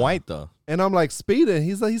 You're like, I'm white though. and I'm like, "Speeding?"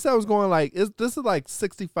 He said I was going like this is like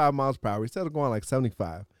 65 miles per hour. He said I was going like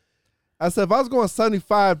 75, I said, if I was going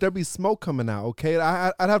 75, there'd be smoke coming out, okay?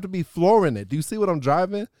 I'd have to be flooring it. Do you see what I'm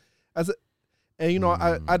driving? I said, and, you know,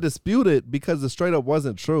 I disputed because the straight up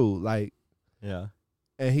wasn't true. Like, Yeah.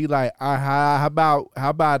 and he like, how about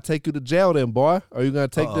I take you to jail then, boy? Or are you going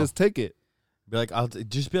to take this ticket? Be like, I'll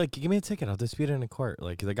just be like, give me a ticket. I'll dispute it in court.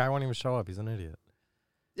 Like, the guy won't even show up. He's an idiot.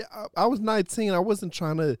 Yeah, I was 19. I wasn't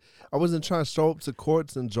trying to show up to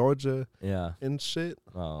courts in Georgia Yeah. and shit.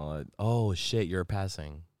 Oh, shit. You're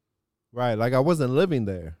passing. Right, like I wasn't living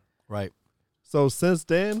there. Right. So since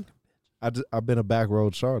then, I've been a back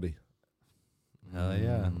road shorty. Hell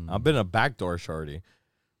yeah. I've been a backdoor shorty.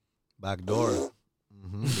 Back door.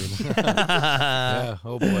 Yeah.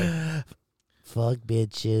 Oh boy. Fuck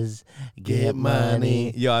bitches, get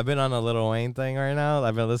money. Yo, I've been on a Lil Wayne thing right now.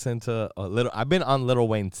 I've been listening to I've been on Lil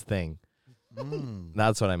Wayne's thing.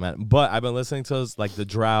 That's what I meant. But I've been listening to his, like the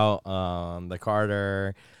Drought, the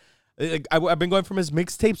Carter. I've been going from his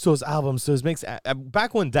mixtapes to his albums to his mix.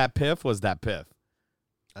 Back when Dat Piff was Dat Piff.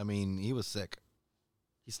 I mean, he was sick.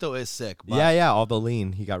 He still is sick. But Yeah. All the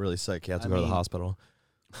lean. He got really sick. He had to go to the hospital.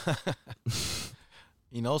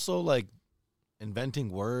 And also, like, inventing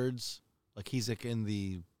words. Like, he's like in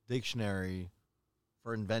the dictionary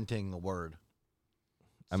for inventing a word.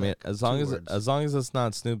 I mean, as long as it's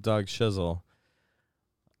not Snoop Dogg Shizzle,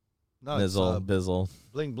 No, it's, Nizzle, Bizzle,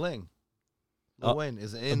 Bling Bling. Lil Wayne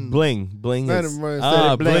is in. Bling is Bling, Bling is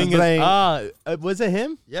was it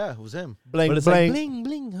him? Yeah, it was him. Bling, But it's bling. like bling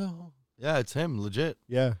bling. Oh. Yeah, it's him, legit.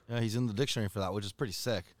 Yeah. Yeah, he's in the dictionary for that, which is pretty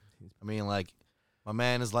sick. I mean, like, my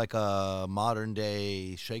man is like a modern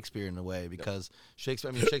day Shakespeare in a way because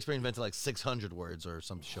Shakespeare invented like 600 words or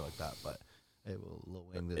some shit like that. But Lil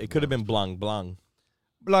Wayne did It could have been Blong Blong.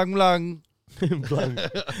 Blang Blang. Blong.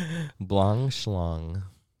 Blong Schlong.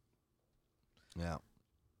 Yeah.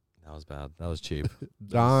 That was bad. That was cheap.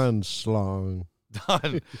 Don Schlong.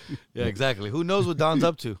 Don. Yeah, exactly. Who knows what Don's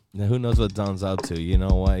up to? Now, who knows what Don's up to? You know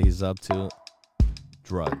what he's up to?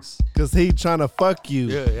 Drugs. Because he trying to fuck you.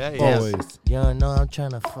 Yeah. Always. Yo, no, I'm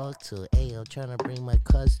trying to fuck to. Hey, I'm trying to bring my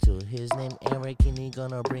cuz to. His name Eric, and he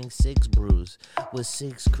gonna bring 6 brews with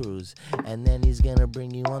 6 crews. And then he's gonna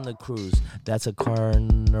bring you on the cruise. That's a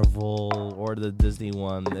Carnival or the Disney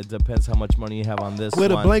one. It depends how much money you have on this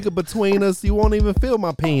With one. a blanket between us, you won't even feel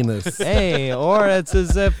my penis. Hey, or it's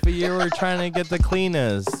as if you were trying to get the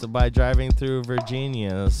cleanest by driving through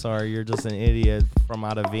Virginia. Sorry, you're just an idiot from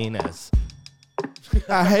out of Venus.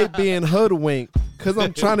 I hate being hoodwinked because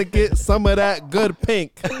I'm trying to get some of that good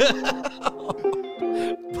pink.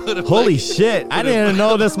 Holy shit, I didn't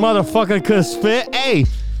know this motherfucker could spit. Hey!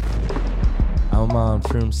 I'm on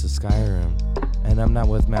Shrooms to Skyrim, and I'm not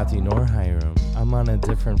with Matthew nor Hiram. I'm on a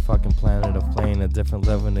different fucking planet of playing a different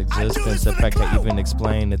level of existence. If I can even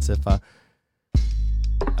explain, it's if I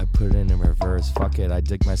put it in reverse. Fuck it. I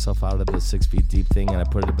dig myself out of the 6 feet deep thing and I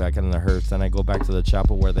put it back in the hearse. Then I go back to the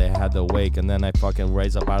chapel where they had to wake. And then I fucking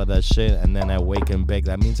raise up out of that shit. And then I wake and bake.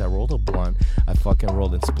 That means I rolled a blunt. I fucking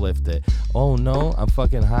rolled and spliffed it. Oh no, I'm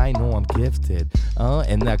fucking high. No, I'm gifted.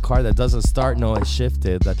 And that car that doesn't start, no, it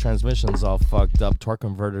shifted. The transmission's all fucked up. Torque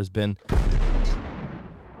converter's been.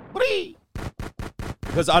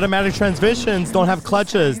 Because automatic transmissions don't have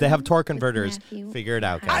clutches. They have torque converters. Matthew. Figure it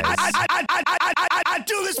out, guys. I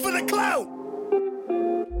do this for the clout.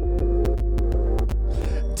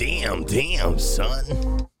 Damn,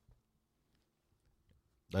 son.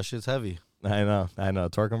 That shit's heavy. I know.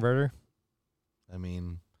 Torque converter? I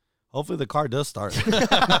mean, hopefully the car does start. I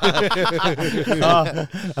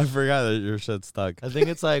forgot that your shit's stuck. I think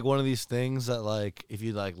it's like one of these things that, like, if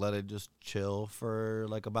you like let it just chill for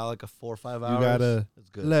like about like a 4 or 5 hours, You gotta it's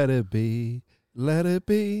good. let it be. Let it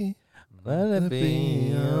be. Let it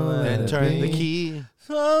be. Then turn the key.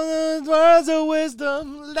 So the words of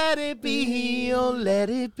wisdom, let it be, oh, let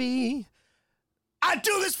it be. I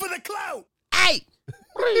do this for the clout. Hey!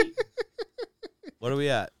 What are we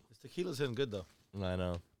at? This tequila's hitting good though. I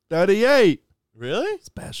know. 38. Really?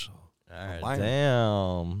 Special. All right, Why?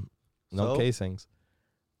 damn. No So? casings.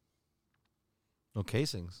 No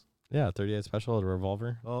casings. Yeah, 38 special, a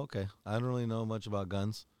revolver. Oh, okay. I don't really know much about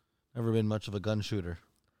guns. Never been much of a gun shooter.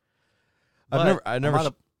 I've But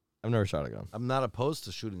never shot a gun. I'm not opposed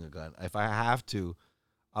to shooting a gun. If I have to,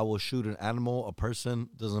 I will shoot an animal, a person,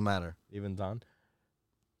 doesn't matter. Even Don?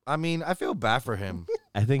 I mean, I feel bad for him.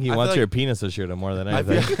 I think he I wants feel your like- penis to shoot him more than I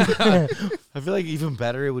anything. feel like even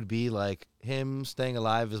better it would be like him staying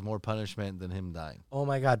alive is more punishment than him dying. Oh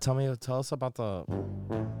my God! Tell us about the.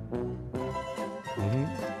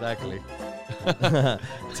 Exactly.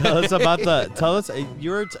 Tell us about the. Tell us.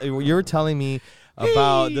 You were telling me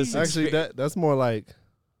about this. Actually, that's more like.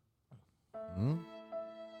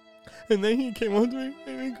 And then he came up to me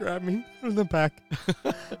and he grabbed me from the back.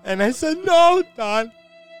 And I said, "No, Don.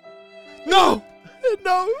 No.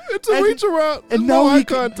 No, it's a reach around. And no now eye he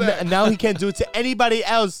contact. now he can't do it to anybody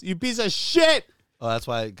else. You piece of shit." Oh, that's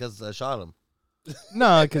why, because I shot him.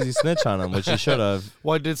 No, because he snitched on him, which he should have.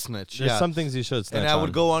 Well, I did snitch. There's yeah. some things you should snitch And I would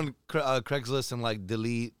on. go on Craigslist and like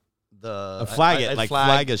delete the Flag it, like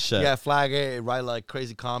flag his shit. Yeah, flag it, write like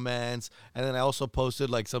crazy comments, and then I also posted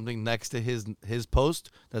like something next to his post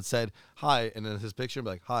that said hi, and then his picture be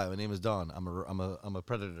like, "Hi, my name is Don. I'm a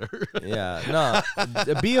predator." Yeah, no,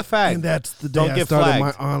 be a fag. And that's the day Don't I get started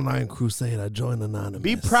flagged. my online crusade. I joined Anonymous.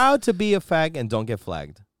 Be proud to be a fag and don't get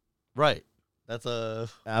flagged. Right. That's a.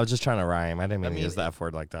 I was just trying to rhyme. I didn't mean to mean, use that F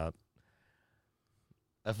word like that.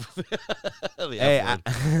 The Hey, F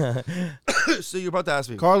word. So you're about to ask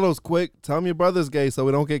me. Carlos, quick, tell me your brother's gay so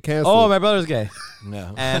we don't get canceled. oh, my brother's gay.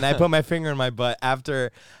 No. And I put my finger in my butt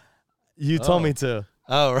after you told me to.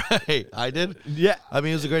 Oh, right. I did? Yeah. I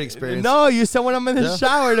mean, it was a great experience. No, you said when I'm in the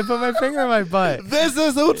shower to put my finger in my butt. This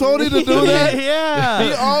is who told you to do that?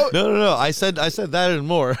 Yeah. No. I said that and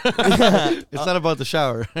more. It's not about the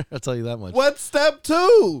shower. I'll tell you that much. What's step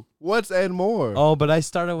 2? What's and more? Oh, but I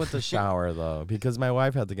started with the shower, though, because my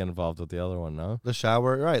wife had to get involved with the other one, no? The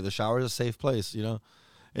shower, right. The shower is a safe place, you know.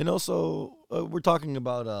 And also, we're talking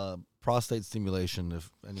about prostate stimulation, if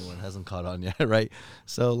anyone hasn't caught on yet, right?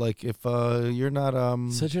 So, like, if you're not...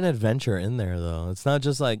 Such an adventure in there, though. It's not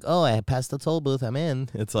just like, oh, I passed the toll booth, I'm in.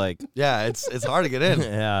 It's like... Yeah, it's hard to get in.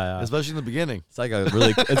 yeah. Especially in the beginning. It's like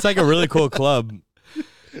a really cool club.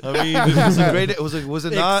 I mean, it was a great... Was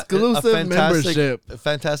it not Exclusive a fantastic, membership. a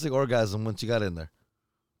fantastic orgasm once you got in there?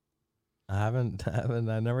 I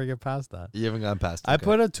never get past that. You haven't gotten past it. I okay.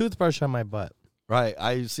 put a toothbrush on my butt. Right.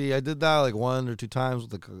 I did that like 1 or 2 times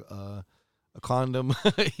with a condom.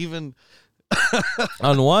 Even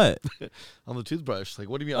On what? on the toothbrush. Like,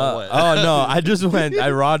 what do you mean on what? Oh, no. I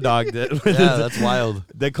raw dogged it. Yeah, that's wild.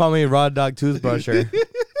 They call me raw dog toothbrusher.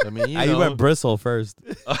 I mean, You went bristle first.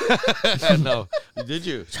 No. Did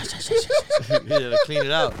you? You had to clean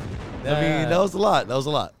it out. I mean, that was a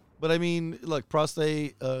lot. But I mean, look,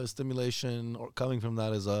 prostate stimulation or coming from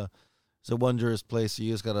that is a wondrous place.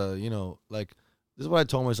 You just gotta, like, this is what I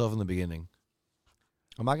told myself in the beginning.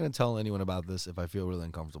 I'm not gonna tell anyone about this if I feel really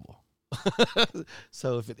uncomfortable.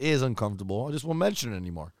 So if it is uncomfortable, I just won't mention it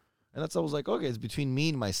anymore. And that's I was like, okay, it's between me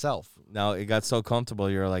and myself. Now it got so comfortable,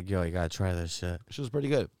 you're like, yo, you gotta try this shit. She was pretty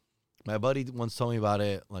good. My buddy once told me about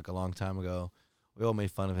it like a long time ago. We all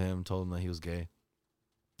made fun of him, told him that he was gay.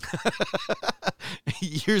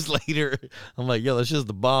 Years later, I'm like, yo, that's just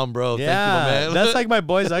the bomb, bro. Yeah, thank you, my man. that's like my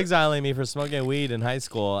boys exiling me for smoking weed in high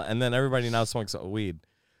school, and then everybody now smokes weed.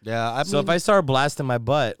 Yeah, So if I start blasting my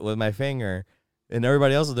butt with my finger, and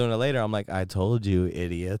everybody else is doing it later, I'm like, I told you,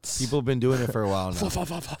 idiots. people have been doing it for a while now.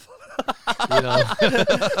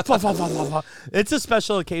 It's a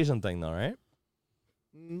special occasion thing, though, right?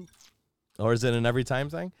 Or is it an every time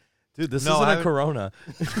thing? Dude, this No, isn't I a haven't- Corona.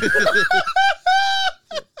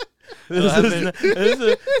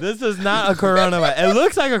 This is not a Corona. It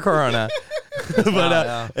looks like a Corona,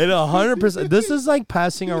 but it 100%. This is like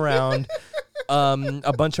passing around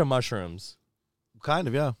a bunch of mushrooms. Kind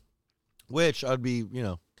of, yeah. Which I'd be,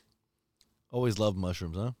 always love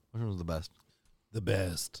mushrooms, huh? Mushrooms are the best. The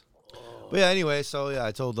best. But yeah, anyway, so yeah,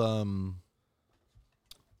 I told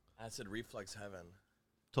Acid reflux heaven.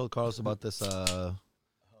 Carlos about this.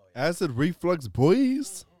 Acid reflux,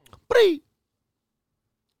 boys.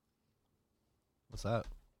 What's that?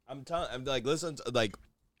 I'm like, listen, like,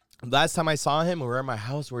 last time I saw him, we were at my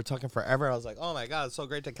house, we were talking forever. I was like, oh my God, it's so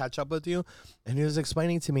great to catch up with you. And he was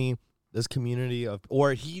explaining to me this community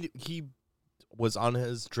he was on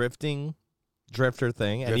his drifter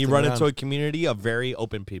thing, and he Drifting run around. into a community of very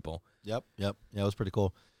open people. Yep. Yeah, it was pretty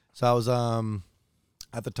cool. So I was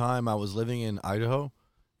at the time I was living in Idaho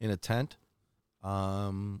in a tent.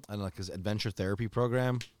 And like his adventure therapy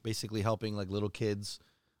program, basically helping like little kids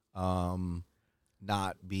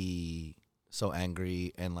not be so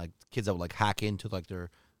angry, and like kids that would like hack into like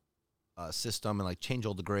their system and like change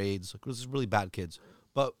all the grades. Like, it was really bad kids,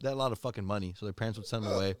 but they had a lot of fucking money, so their parents would send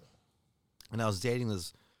them away. And I was dating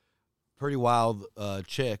this pretty wild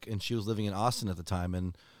chick, and she was living in Austin at the time,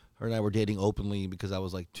 and her and I were dating openly because I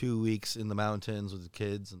was like 2 weeks in the mountains with the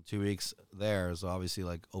kids and 2 weeks there. So obviously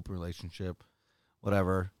like open relationship.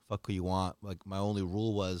 whatever, fuck who you want. Like my only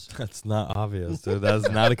rule was That's not obvious, dude. That's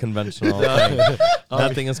not a conventional thing.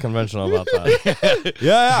 Nothing is conventional about that.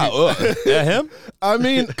 Yeah, him. I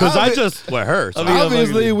mean, Because I just with her. So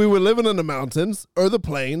obviously we were living in the mountains or the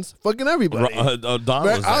plains, fucking everybody. Don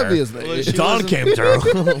Right, was there. obviously. Well, she Don wasn't- came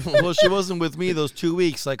through. well, she wasn't with me those 2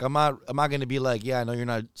 weeks. Like I'm not gonna be like, yeah, I know you're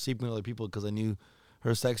not sleeping with other people because I knew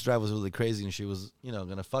her sex drive was really crazy and she was,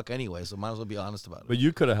 gonna fuck anyway. So might as well be honest about it. But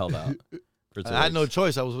you could have held out. For 2 I had no weeks.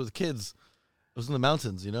 choice. I was with kids. I was in the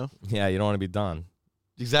mountains, Yeah, you don't want to be Don.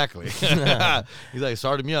 Exactly. He's like,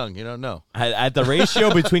 started him young, no. At the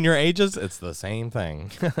ratio between your ages, it's the same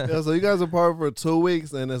thing. Yeah, so you guys are apart for 2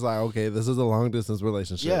 weeks, and it's like, okay, this is a long distance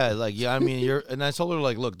relationship. Yeah, I mean, and I told her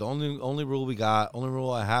like, look, the only rule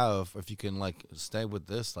I have, if you can like stay with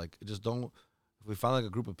this, like, just don't. If we find like a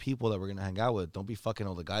group of people that we're gonna hang out with, don't be fucking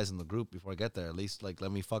all the guys in the group before I get there. At least like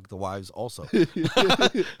let me fuck the wives also.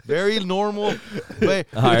 Very normal. Way.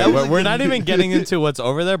 All right, That was, we're not even getting into what's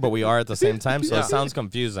over there, but we are at the same time, so Yeah. it sounds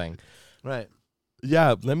confusing. right.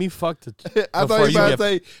 Yeah, let me fuck the. I thought before you you about to get-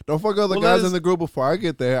 say, don't fuck all the Well, guys that in is- the group before I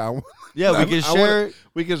get there. Yeah, we can share.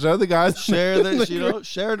 We can share the guys. Share in this, group.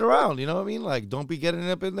 share it around. You know what I mean? Like, don't be getting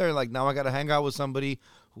up in there. Like, now I got to hang out with somebody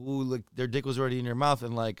who, like, their dick was already in your mouth,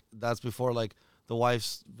 and like that's before like the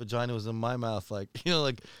wife's vagina was in my mouth. Like,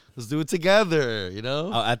 like let's do it together.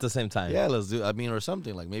 Oh, at the same time. Yeah, let's do. I mean, or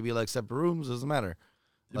something like maybe like separate rooms. Doesn't matter.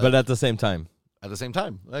 Like, But at the same time. at the same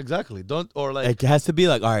time, exactly. Don't or like It has to be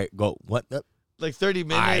like, all right, go. What? like 30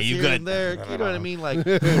 minutes Alright, you here good. and there. You know what I mean? Like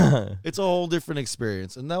it's a whole different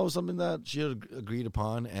experience, and that was something that she had agreed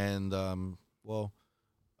upon. And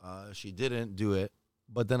she didn't do it,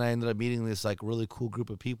 but then I ended up meeting this like really cool group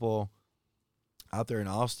of people out there in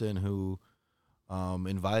Austin who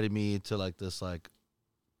invited me to like this like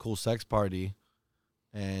cool sex party,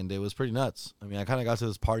 and it was pretty nuts. I mean, I kind of got to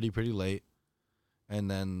this party pretty late, and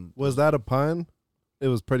then Was that a pun? It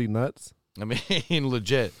was pretty nuts. I mean,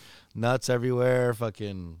 legit, nuts everywhere.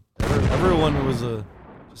 Fucking everyone was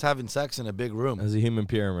just having sex in a big room. As a human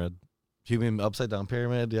pyramid. Human upside down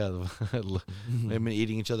pyramid. Yeah, they've been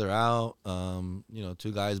eating each other out.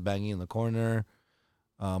 Two guys banging in the corner.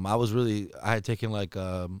 I had taken like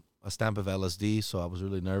a stamp of LSD, so I was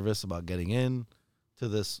really nervous about getting in to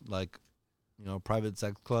this like, private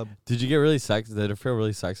sex club. Did you get really sexy? Did it feel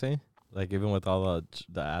really sexy? Like even with all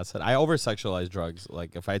the acid, I over sexualize drugs.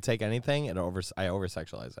 Like if I take anything, I over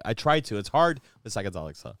sexualize it. I try to. It's hard with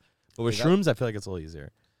psychedelic stuff, but with shrooms, I feel like it's a little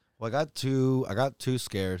easier. Well, I got too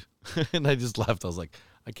scared, and I just left. I was like,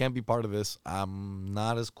 I can't be part of this. I'm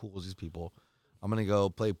not as cool as these people. I'm gonna go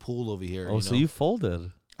play pool over here. Oh, so you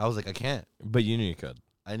folded. I was like, I can't. But you knew you could.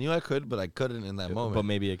 I knew I could, but I couldn't in that moment. But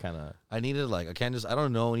maybe it kind of. I needed I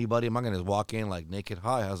don't know anybody. I'm not gonna just walk in like naked.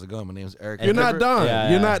 Hi, how's it going? My name's Eric. You're not done. Yeah,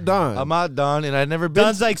 You're yeah. not done. I'm not done, and I've never been.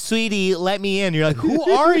 Don's like, sweetie, let me in. You're like,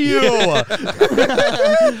 who are you?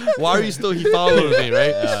 Why are you still? He followed me,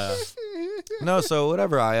 right? No, so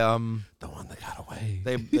whatever. the one that got away.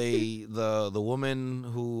 The woman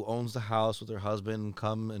who owns the house with her husband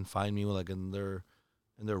come and find me like in their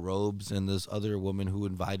robes, and this other woman who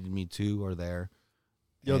invited me to are there.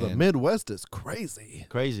 Yo, the And- Midwest is crazy.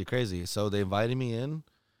 Crazy. So they invited me in.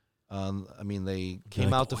 They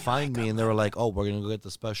came out to find me, and they were like, "Oh, we're gonna go get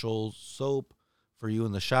the special soap for you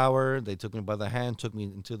in the shower." They took me by the hand, took me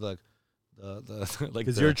into the like.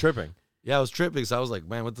 Because you're tripping. Yeah, I was tripping. So I was like,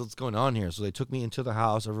 "Man, what's going on here?" So they took me into the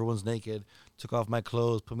house. Everyone's naked. Took off my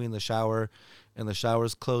clothes, put me in the shower, and the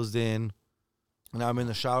shower's closed in. And I'm in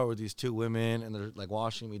the shower with these two women, and they're like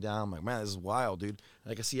washing me down. I'm like, man, this is wild, dude.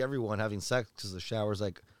 And I can see everyone having sex because the shower's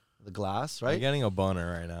like the glass, right? You're getting a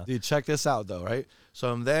boner right now. Dude, check this out though, right?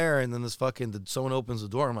 So I'm there, and then someone opens the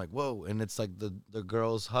door. I'm like, whoa, and it's like the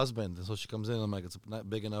girl's husband. And so she comes in. I'm like, it's not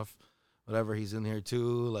big enough. Whatever, he's in here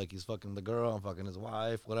too. Like he's fucking the girl. I'm fucking his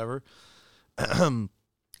wife. Whatever. And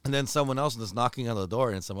then someone else is knocking on the door,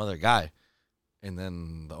 and it's some other guy. And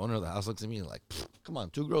then the owner of the house looks at me like, come on,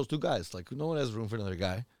 2 girls, 2 guys. Like, no one has room for another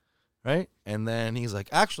guy, right? And then he's like,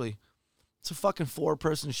 actually, it's a fucking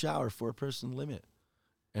 4-person shower, 4-person limit.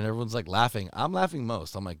 And everyone's like laughing. I'm laughing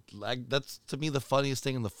most. I'm like that's to me the funniest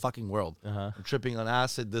thing in the fucking world. Uh-huh. I'm tripping on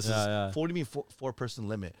acid. This is 4-person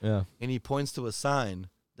limit. Yeah. And he points to a sign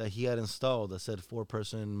that he had installed that said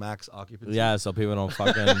 4-person max occupancy. Yeah, so people don't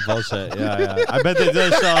fucking bullshit. Yeah. I bet they do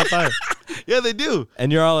this shit all the time. Yeah, they do.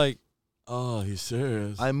 And you're all like, oh, he's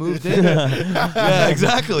serious. I moved in. Yeah,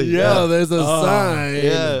 exactly. Yo, there's a sign.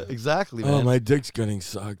 Yeah, exactly. Oh, Man. my dick's getting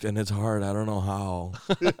sucked, and it's hard. I don't know how.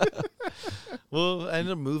 Well, I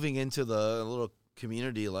ended up moving into the little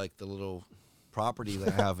community, like the little property they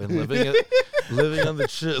have, and living in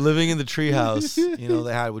the tree house.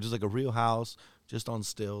 They had, which is like a real house, just on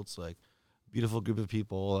stilts. Like, beautiful group of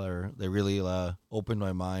people. They really opened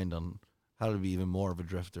my mind on how to be even more of a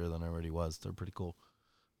drifter than I already was. They're pretty cool.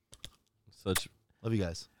 Love you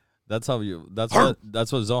guys. That's what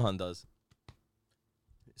Zohan does.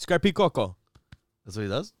 Scarpi Coco. That's what he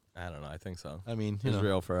does? I don't know. I think so. I mean, he's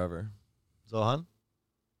real forever. Zohan?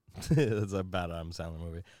 That's a bad Adam Sandler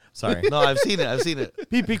movie. Sorry. No, I've seen it.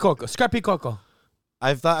 Pipi Coco. Scarpi Coco.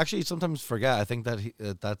 I've thought, actually, sometimes forget. I think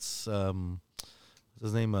that that's what's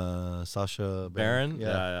his name, Sacha Baron.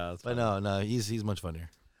 Yeah. But no, he's much funnier,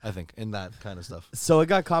 I think, in that kind of stuff. So it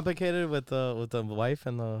got complicated with the wife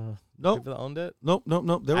and the people that owned it. Nope. They were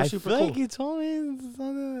super cool. I feel cool. like you told me.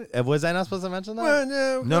 Was I not supposed to mention that?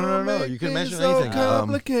 No. You can mention anything.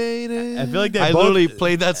 Complicated. I feel like I literally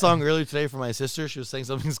played that song earlier today for my sister. She was saying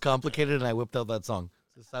something's complicated, and I whipped out that song.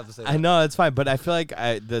 Just have to say that. I know it's fine, but I feel like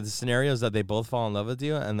the scenario is that they both fall in love with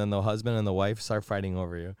you, and then the husband and the wife start fighting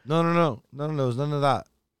over you. No. There was none of that.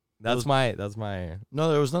 That's my.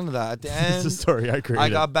 No, there was none of that. At the It's end, the story I created. I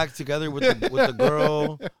got back together with the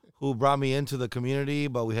girl who brought me into the community,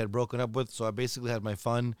 but we had broken up with. So I basically had my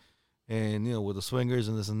fun, and with the swingers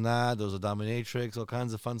and this and that. There was a dominatrix, all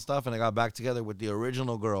kinds of fun stuff, and I got back together with the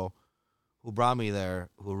original girl who brought me there,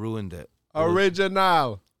 who ruined it.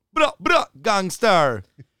 Original. Bruh, gangster.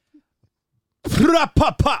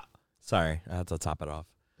 Sorry, I had to top it off.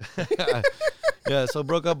 Yeah, so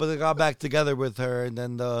broke up, but I got back together with her, and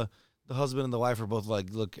then the husband and the wife are both like,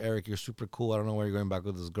 "Look, Eric, you're super cool. I don't know why you're going back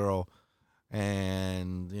with this girl."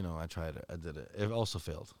 And I tried it. I did it. It also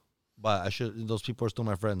failed, but I should. Those people are still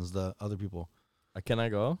my friends. The other people. Can I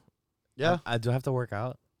go? Yeah. I do have to work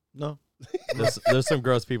out. No. There's some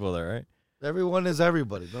gross people there, right? Everyone is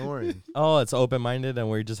everybody. Don't worry. Oh, it's open minded, and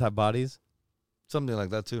we just have bodies. Something like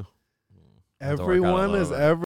that too. Everyone is